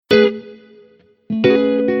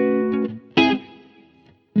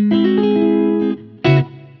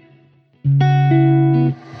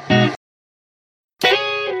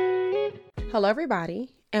Hello,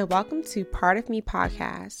 everybody, and welcome to Part of Me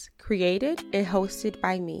podcast, created and hosted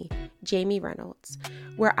by me, Jamie Reynolds,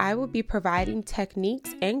 where I will be providing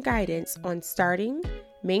techniques and guidance on starting,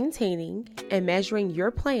 maintaining, and measuring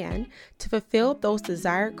your plan to fulfill those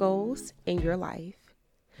desired goals in your life.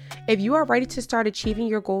 If you are ready to start achieving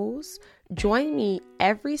your goals, join me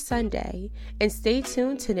every Sunday and stay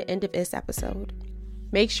tuned to the end of this episode.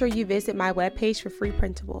 Make sure you visit my webpage for free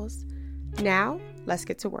printables. Now, let's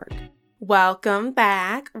get to work. Welcome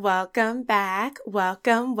back. Welcome back.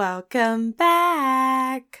 Welcome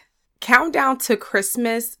back. Countdown to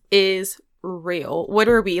Christmas is real. What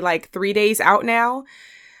are we, like 3 days out now?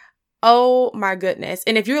 Oh my goodness.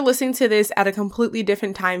 And if you're listening to this at a completely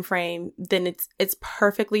different time frame, then it's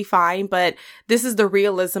perfectly fine. But this is the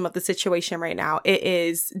realism of the situation right now. It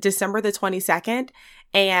is December the 22nd,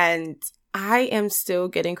 and I am still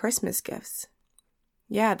getting Christmas gifts.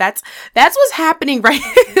 Yeah, that's what's happening right.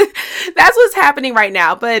 That's what's happening right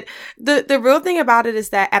now. But the real thing about it is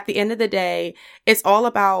that at the end of the day, it's all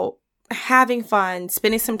about having fun,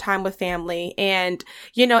 spending some time with family. And,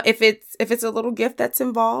 you know, if it's a little gift that's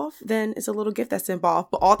involved, then it's a little gift that's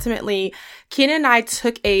involved. But ultimately, Kenan and I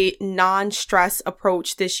took a non-stress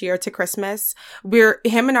approach this year to Christmas.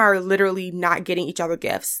 Him and I are literally not getting each other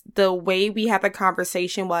gifts. The way we had the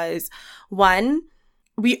conversation was, one,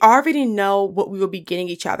 we already know what we will be getting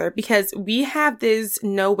each other because we have this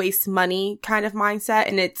no waste money kind of mindset.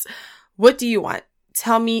 And it's, what do you want?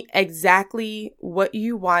 Tell me exactly what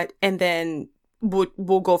you want, and then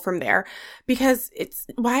we'll go from there. Because it's,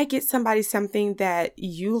 why get somebody something that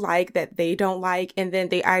you like that they don't like, and then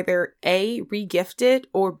they either A, re-gift it,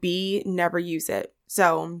 or B, never use it.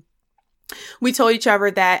 So we told each other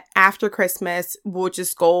that after Christmas, we'll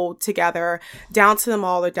just go together down to the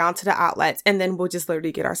mall or down to the outlets, and then we'll just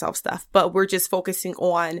literally get ourselves stuff. But we're just focusing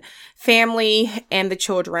on family and the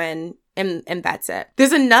children, and that's it.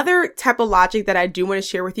 There's another type of logic that I do want to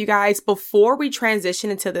share with you guys before we transition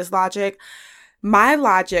into this logic. My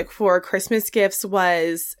logic for Christmas gifts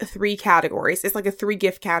was 3 categories. It's like a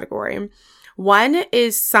 3-gift category. One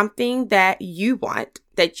is something that you want,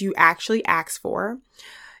 that you actually ask for.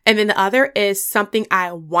 And then the other is something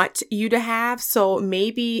I want you to have. So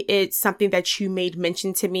maybe it's something that you made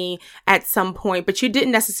mention to me at some point, but you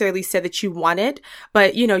didn't necessarily say that you want it,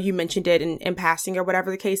 but you know, you mentioned it in passing or whatever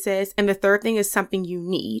the case is. And the third thing is something you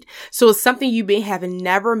need. So it's something you may have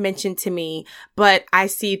never mentioned to me, but I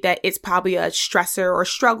see that it's probably a stressor or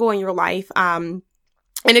struggle in your life.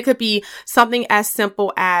 And it could be something as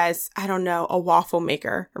simple as, I don't know, a waffle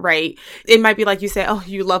maker, right? It might be like you say, oh,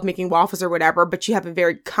 you love making waffles or whatever, but you have a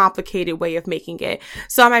very complicated way of making it.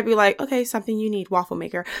 So I might be like, okay, something you need, waffle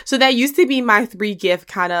maker. So that used to be my 3-gift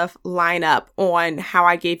kind of lineup on how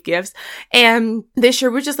I gave gifts. And this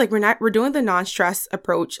year we're just like, we're doing the non-stress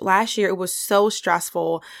approach. Last year it was so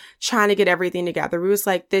stressful trying to get everything together. We was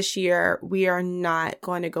like, this year we are not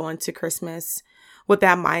going to go into Christmas with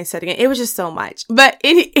that mindset again. It was just so much. But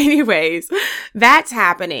anyways, that's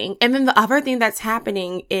happening. And then the other thing that's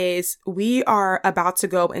happening is we are about to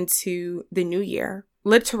go into the new year,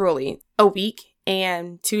 literally a week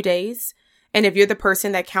and 2 days. And if you're the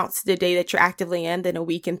person that counts the day that you're actively in, then a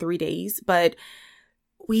week and 3 days. But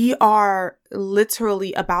we are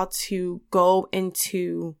literally about to go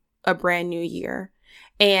into a brand new year.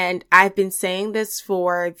 And I've been saying this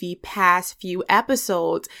for the past few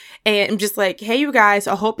episodes, and I'm just like, hey, you guys,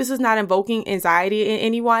 I hope this is not invoking anxiety in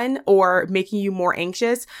anyone or making you more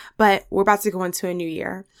anxious, but we're about to go into a new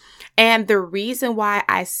year. And the reason why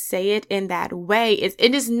I say it in that way is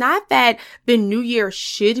it is not that the new year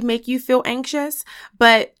should make you feel anxious,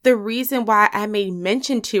 but the reason why I made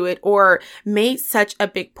mention to it or made such a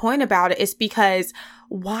big point about it is because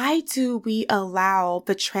why do we allow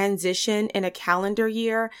the transition in a calendar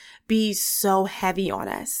year be so heavy on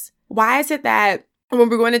us? Why is it that when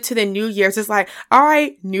we're going into the new year's, it's like, all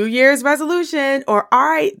right, New Year's resolution, or all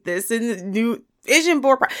right, this is new vision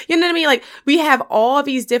board. You know what I mean? Like, we have all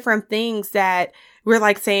these different things that we're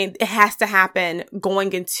like saying it has to happen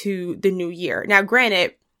going into the new year. Now,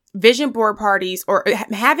 granted, vision board parties or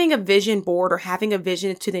having a vision board or having a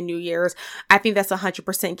vision to the New Year's, I think that's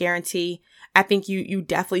 100% guarantee. I think you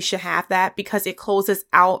definitely should have that because it closes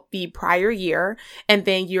out the prior year, and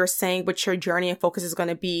then you're saying what your journey and focus is going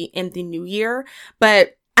to be in the new year.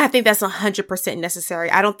 But I think that's 100% necessary.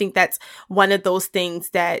 I don't think that's one of those things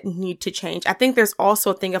that need to change. I think there's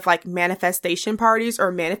also a thing of like manifestation parties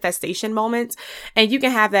or manifestation moments, and you can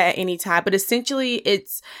have that at any time. But essentially,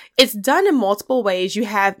 it's done in multiple ways. You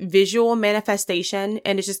have visual manifestation,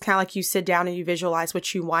 and it's just kind of like you sit down and you visualize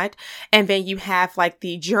what you want. And then you have like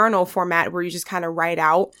the journal format where you just kind of write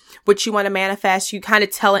out what you want to manifest. You kind of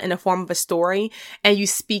tell it in the form of a story, and you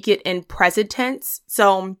speak it in present tense.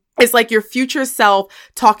 So it's like your future self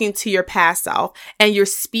talking to your past self, and you're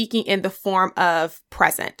speaking in the form of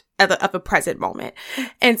present, of a present moment.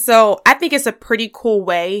 And so I think it's a pretty cool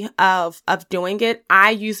way of doing it.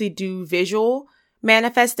 I usually do visual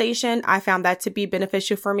manifestation. I found that to be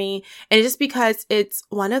beneficial for me. And just because it's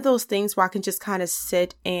one of those things where I can just kind of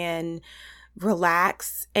sit and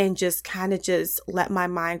relax and just kind of just let my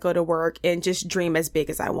mind go to work and just dream as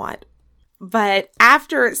big as I want. But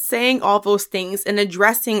after saying all those things and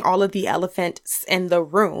addressing all of the elephants in the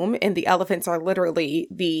room, and the elephants are literally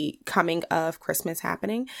the coming of Christmas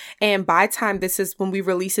happening. And by the time when we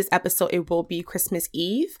release this episode, it will be Christmas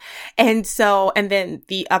Eve. And then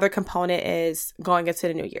the other component is going into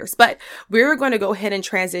the New Year's. But we're going to go ahead and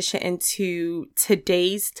transition into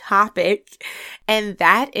today's topic. And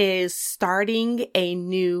that is starting a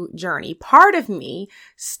new journey. Part of me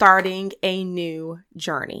starting a new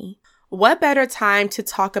journey. What better time to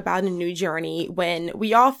talk about a new journey when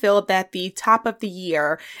we all feel that the top of the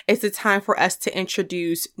year is the time for us to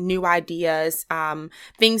introduce new ideas,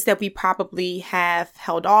 things that we probably have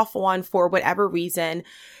held off on for whatever reason.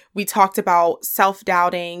 We talked about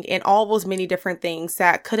self-doubting and all those many different things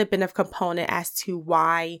that could have been a component as to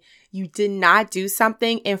why you did not do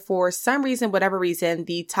something. And for some reason, whatever reason,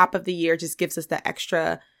 the top of the year just gives us the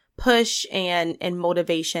extra push and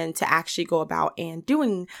motivation to actually go about and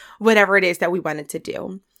doing whatever it is that we wanted to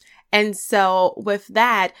do. And so with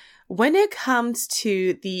that, when it comes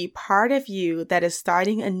to the part of you that is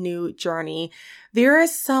starting a new journey, there are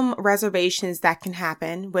some reservations that can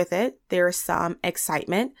happen with it. There's some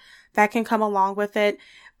excitement that can come along with it.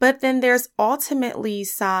 But then there's ultimately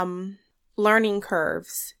some learning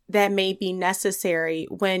curves that may be necessary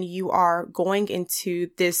when you are going into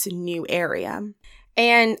this new area.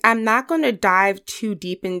 And I'm not going to dive too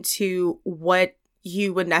deep into what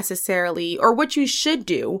you would necessarily, or what you should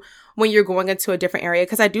do when you're going into a different area,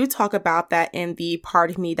 because I do talk about that in the Part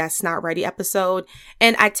of Me That's Not Ready episode.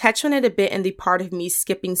 And I touch on it a bit in the Part of Me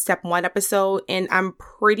Skipping Step 1 episode. And I'm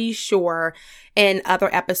pretty sure in other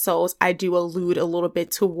episodes, I do allude a little bit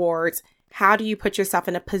towards how do you put yourself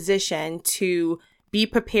in a position to be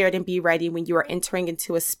prepared and be ready when you are entering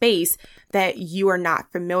into a space that you are not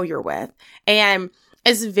familiar with. And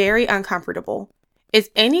it's very uncomfortable. It's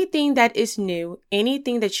anything that is new,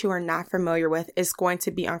 anything that you are not familiar with is going to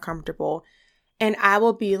be uncomfortable. And I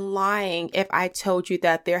will be lying if I told you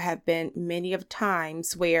that there have been many of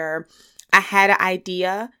times where I had an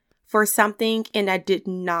idea for something and I did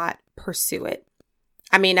not pursue it.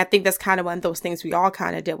 I mean, I think that's kind of one of those things we all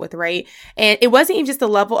kind of deal with, right? And it wasn't even just the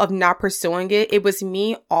level of not pursuing it. It was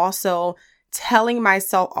me also telling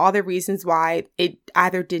myself all the reasons why it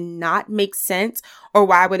either did not make sense or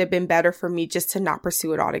why it would have been better for me just to not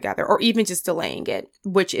pursue it altogether, or even just delaying it,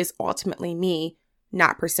 which is ultimately me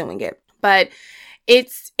not pursuing it. But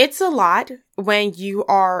it's a lot when you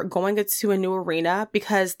are going into a new arena,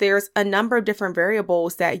 because there's a number of different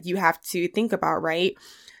variables that you have to think about, right?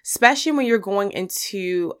 Especially when you're going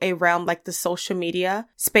into a realm like the social media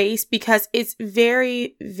space, because it's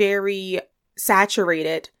very, very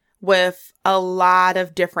saturated with a lot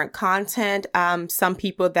of different content. Some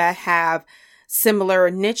people that have similar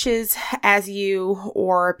niches as you,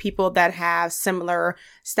 or people that have similar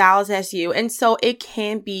styles as you. And so it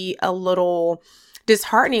can be a little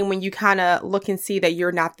disheartening when you kind of look and see that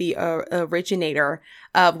you're not the originator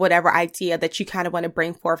of whatever idea that you kind of want to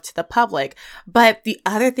bring forth to the public. But the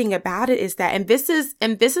other thing about it is that, and this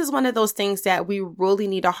is one of those things that we really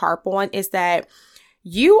need to harp on, is that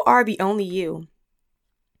you are the only you.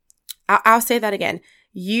 I'll say that again.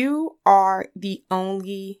 You are the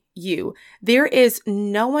only you. There is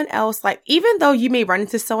no one else. Like, even though you may run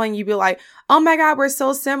into someone, you be like, oh my God, we're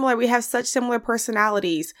so similar. We have such similar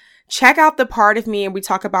personalities. Check out the Part of Me, and we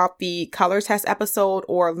talk about the color test episode,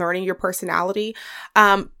 or learning your personality.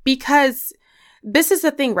 Because this is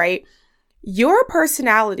the thing, right? Your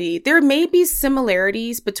personality, there may be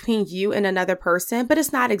similarities between you and another person, but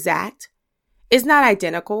it's not exact. It's not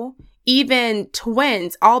identical. Even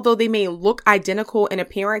twins, although they may look identical in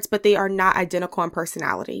appearance, but they are not identical in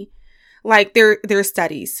personality. Like, there's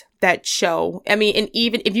studies that show, I mean, and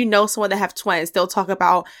even if you know someone that have twins, they'll talk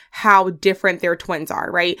about how different their twins are,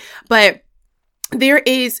 right? But there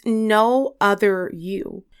is no other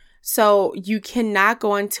you. So you cannot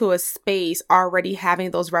go into a space already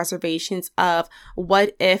having those reservations of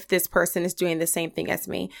what if this person is doing the same thing as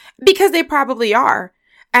me? Because they probably are.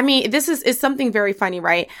 I mean, this is something very funny,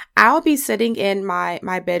 right? I'll be sitting in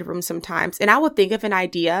my bedroom sometimes and I will think of an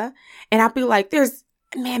idea and I'll be like,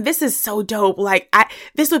 man, this is so dope. Like,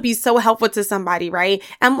 this would be so helpful to somebody, right?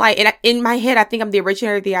 I'm like, and in my head, I think I'm the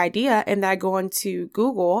originator of the idea. And then I go into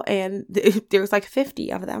Google and there's like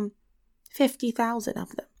 50 of them, 50,000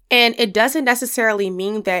 of them. And it doesn't necessarily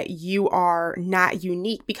mean that you are not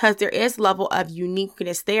unique, because there is level of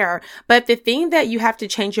uniqueness there. But the thing that you have to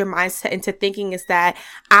change your mindset into thinking is that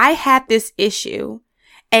I had this issue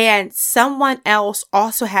and someone else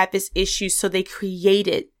also had this issue. So they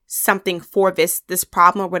created something for this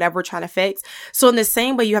problem or whatever we're trying to fix. So in the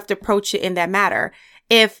same way, you have to approach it in that matter.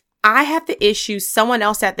 If I have the issue, someone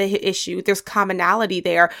else had the issue, there's commonality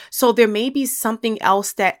there. So there may be something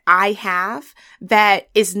else that I have that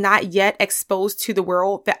is not yet exposed to the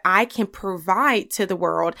world that I can provide to the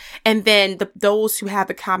world. And then those who have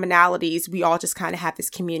the commonalities, we all just kind of have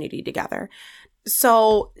this community together.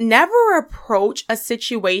 So never approach a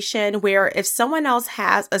situation where if someone else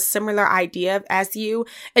has a similar idea as you,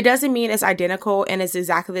 it doesn't mean it's identical and it's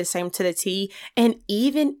exactly the same to the T. And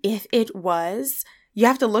even if it was, you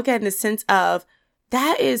have to look at it in the sense of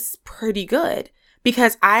that is pretty good,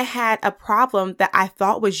 because I had a problem that I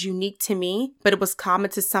thought was unique to me, but it was common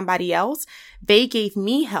to somebody else. They gave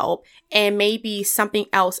me help, and maybe something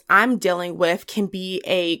else I'm dealing with can be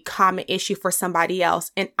a common issue for somebody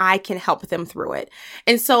else, and I can help them through it.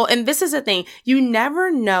 And this is the thing, you never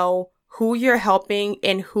know who you're helping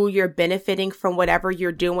and who you're benefiting from whatever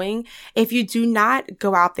you're doing if you do not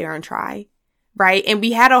go out there and try. Right. And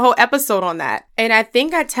we had a whole episode on that. And I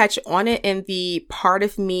think I touched on it in the part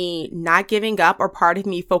of me not giving up or part of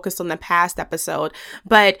me focused on the past episode.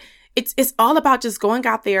 But it's all about just going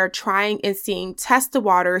out there, trying and seeing, test the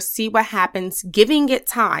water, see what happens, giving it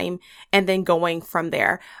time, and then going from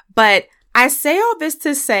there. But I say all this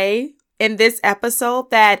to say in this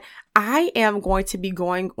episode that I am going to be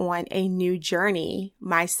going on a new journey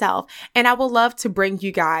myself, and I would love to bring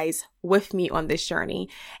you guys with me on this journey.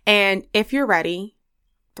 And if you're ready,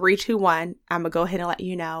 3, 2, 1, I'm going to go ahead and let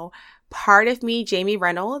you know. Part of me, Jamie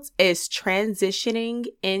Reynolds, is transitioning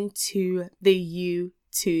into the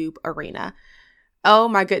YouTube arena. Oh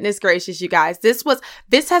my goodness gracious, you guys. This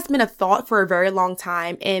has been a thought for a very long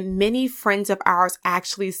time, and many friends of ours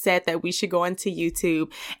actually said that we should go into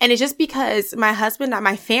YouTube. And it's just because my husband and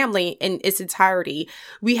my family in its entirety,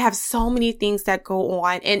 we have so many things that go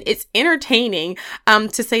on, and it's entertaining,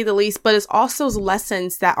 to say the least, but it's also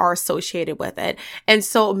lessons that are associated with it. And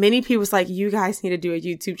so many people was like, you guys need to do a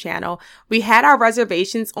YouTube channel. We had our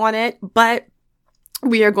reservations on it, but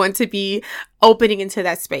we are going to be opening into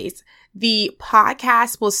that space. The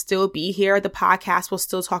podcast will still be here. The podcast will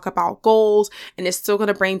still talk about goals, and it's still going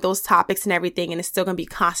to bring those topics and everything, and it's still going to be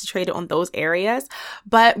concentrated on those areas.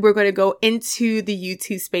 But we're going to go into the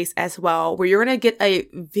YouTube space as well, where you're going to get a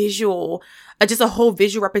visual, just a whole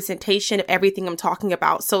visual representation of everything I'm talking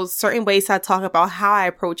about. So certain ways I talk about how I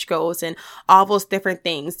approach goals and all those different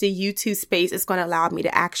things. The YouTube space is going to allow me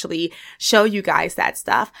to actually show you guys that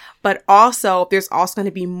stuff. But also, there's also going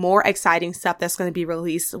to be more exciting stuff that's going to be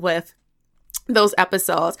released with those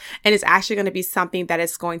episodes, and it's actually going to be something that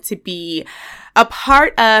is going to be a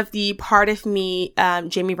part of the Part of Me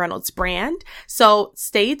Jamie Reynolds brand. So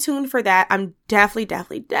stay tuned for that. I'm definitely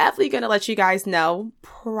going to let you guys know,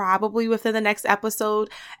 probably within the next episode,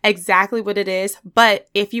 exactly what it is. But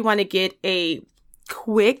if you want to get a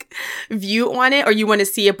quick view on it, or you want to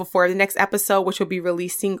see it before the next episode, which will be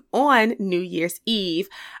releasing on New Year's Eve,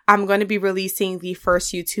 I'm going to be releasing the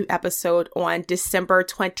first YouTube episode on December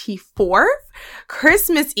 24th,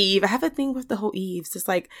 Christmas Eve. I have a thing with the whole Eves. Just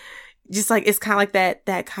like it's kind of like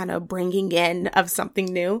that kind of bringing in of something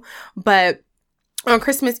new. But on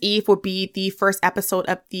Christmas Eve will be the first episode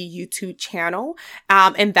of the YouTube channel.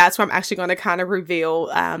 And that's where I'm actually going to kind of reveal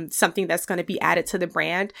something that's going to be added to the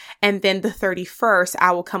brand. And then the 31st,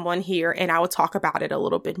 I will come on here and I will talk about it a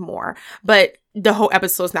little bit more. But the whole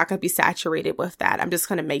episode is not going to be saturated with that. I'm just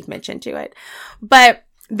going to make mention to it. But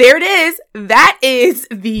there it is. That is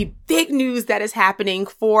the big news that is happening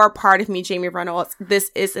for Part of Me, Jamie Reynolds. This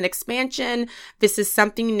is an expansion. This is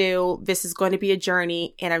something new. This is going to be a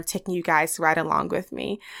journey, and I'm taking you guys right along with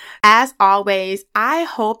me. As always, I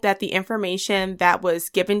hope that the information that was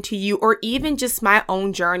given to you, or even just my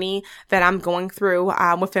own journey that I'm going through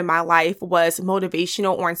within my life, was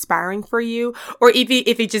motivational or inspiring for you, or even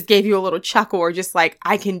if it just gave you a little chuckle or just like,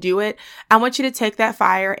 I can do it. I want you to take that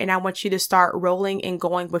fire and I want you to start rolling and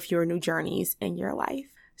going with your new journeys in your life.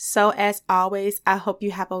 So as always, I hope you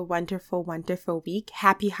have a wonderful, wonderful week.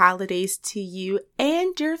 Happy holidays to you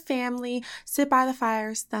and your family. Sit by the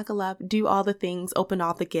fire, snuggle up, do all the things, open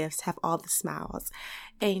all the gifts, have all the smiles.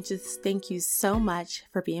 And just thank you so much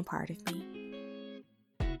for being part of me.